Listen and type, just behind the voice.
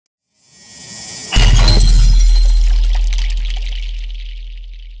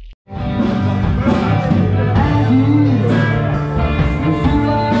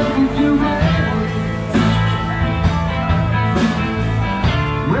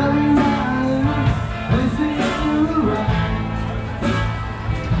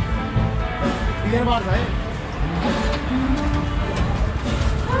You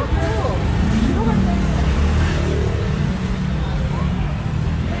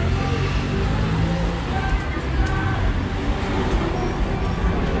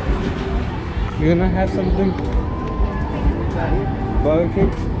gonna have something? Burger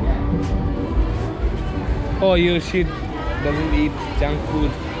King? Oh, she doesn't eat junk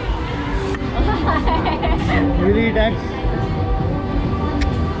food. Really eat eggs?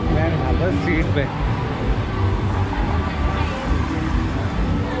 Man, bus street पे.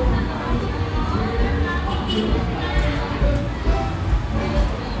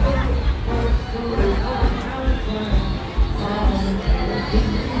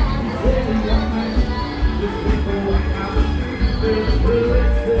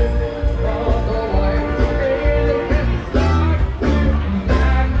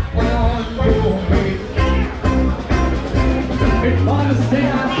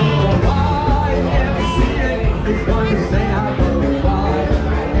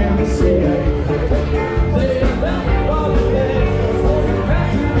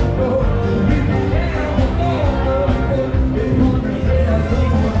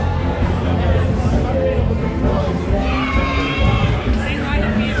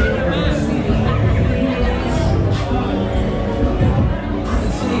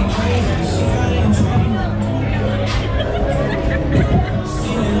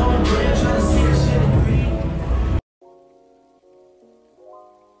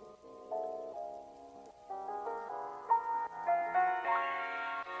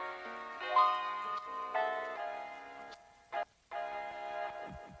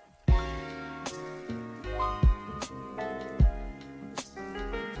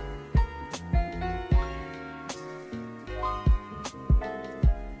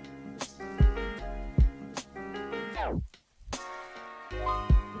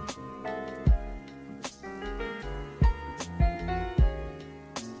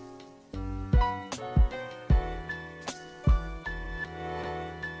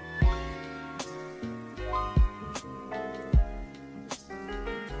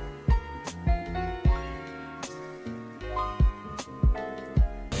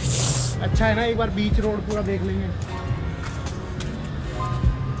 अच्छा है ना, एक बार बीच road पूरा देख लेंगे.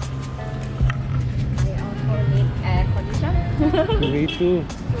 I also need air condition. Me too.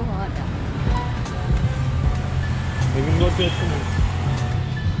 Too hot. We can go to H&M.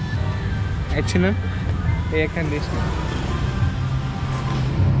 H&M? Air conditioner.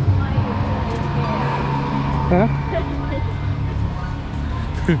 Huh?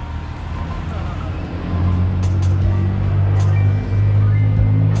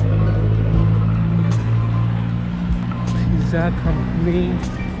 Company.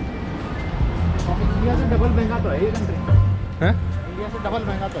 India से double महंगा तो है ये कंट्री. हाँ? इंडिया से डबल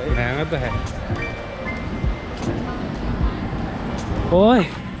महंगा तो है. महंगा तो है. ओए.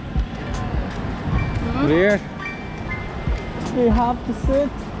 Where? We have to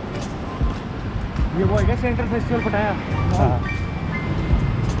sit. ये वो है क्या सेंट्रल फेस्टिवल पटाया? हाँ.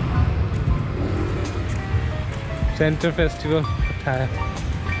 सेंट्रल फेस्टिवल पटाया.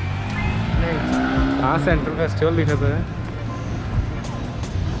 हाँ, सेंट्रल फेस्टिवल लिखा तो है.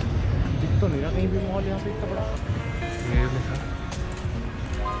 तो नहीं ना कहीं भी मॉल यहाँ पे इतना बड़ा. ये लिखा.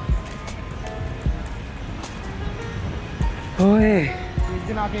 ओए. एक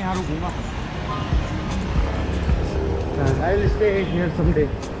दिन आके यहाँ रुकूंगा. I will stay here someday.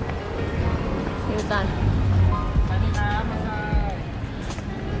 Hilton.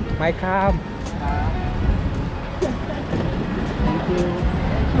 My cam. Thank you.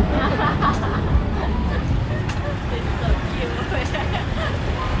 It's so cute.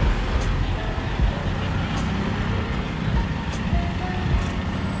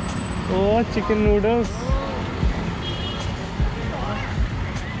 Oh, chicken noodles.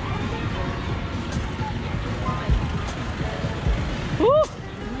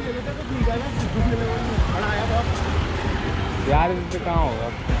 यार इससे कहाँ होगा?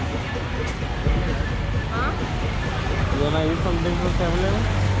 Huh? You wanna eat something from 7-Eleven?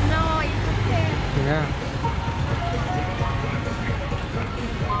 No, it's okay. Yeah.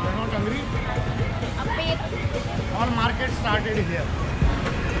 You're not hungry? A bit. All market started here.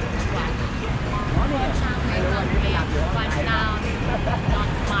 But now not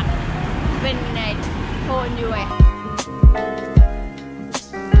much. When I told you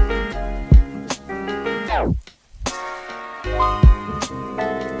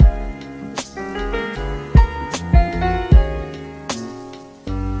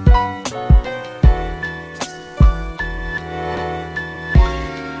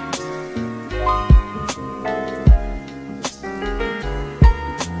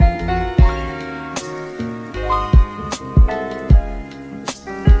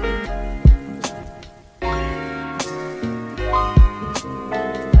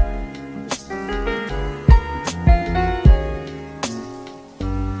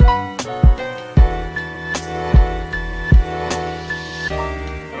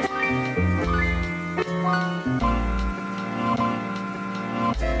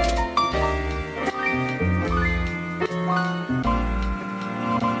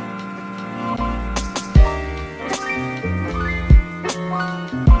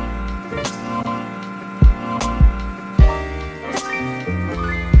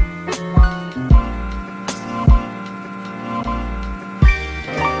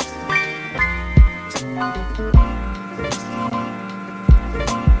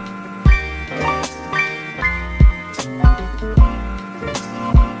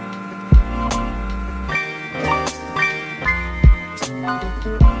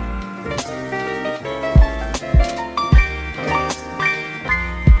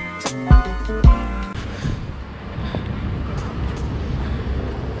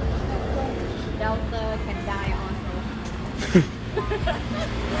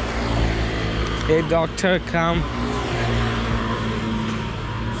Hey doctor, come.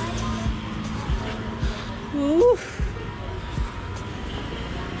 Ooh.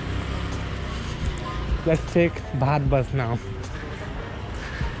 Let's take Bhat bus now.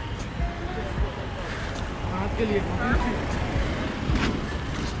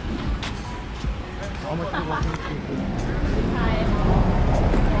 How much is walking speed?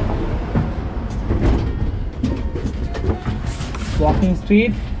 Walking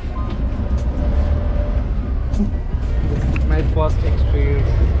street. My first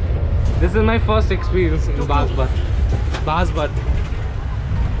experience. This is my first experience in Bhat bus. Bhat bus.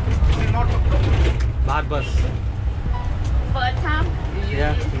 Bhat bus. First time?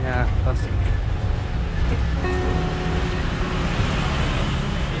 Yeah, first.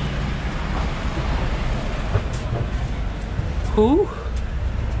 Who?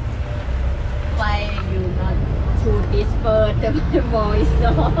 Why you not shoot this first voice?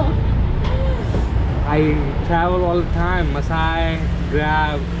 I travel all the time. Masai,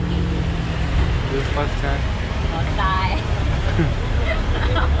 Grab. This first time. Not die.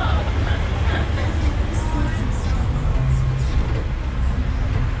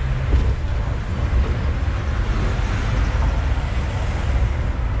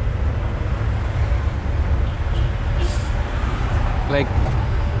 Like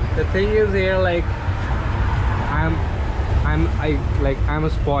the thing is here, like I'm a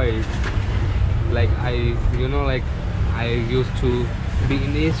spoiled. Like I used to be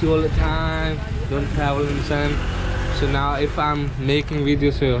in AC all the time, don't travel in the sun. So now if I'm making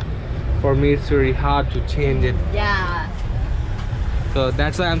videos here, for me it's very hard to change it. Yeah. So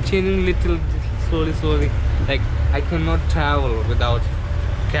that's why I'm changing little slowly. Like I cannot travel without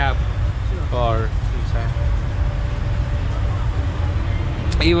cab or inside.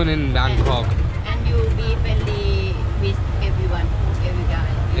 Even in Bangkok. And you be friendly with everyone, every guy.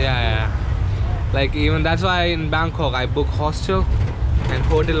 Yeah. Like even that's why in Bangkok I book hostel and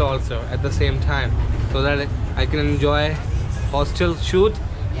hotel also at the same time, so that I can enjoy hostel shoot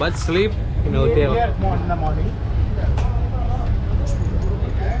but sleep in hotel. Here in the morning.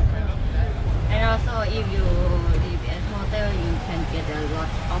 And also if you live at hotel, you can get a lot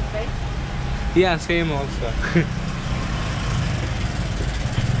of friends. Yeah, same also.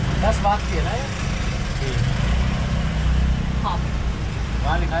 That's बात की है ना ये? Hop,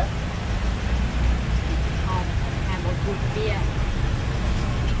 वहाँ लिखा है? hop, have a good beer.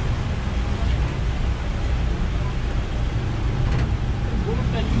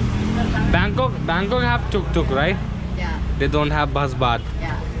 Bangkok have tuk-tuk, right? Yeah, They don't have bus bath.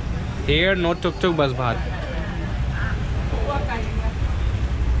 yeah. Here no tuk-tuk, bus bath.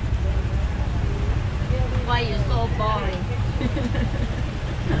 Why you so boring?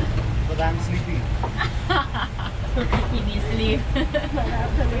 But I'm sleepy. He needs sleep.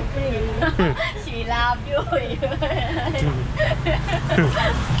 She love you.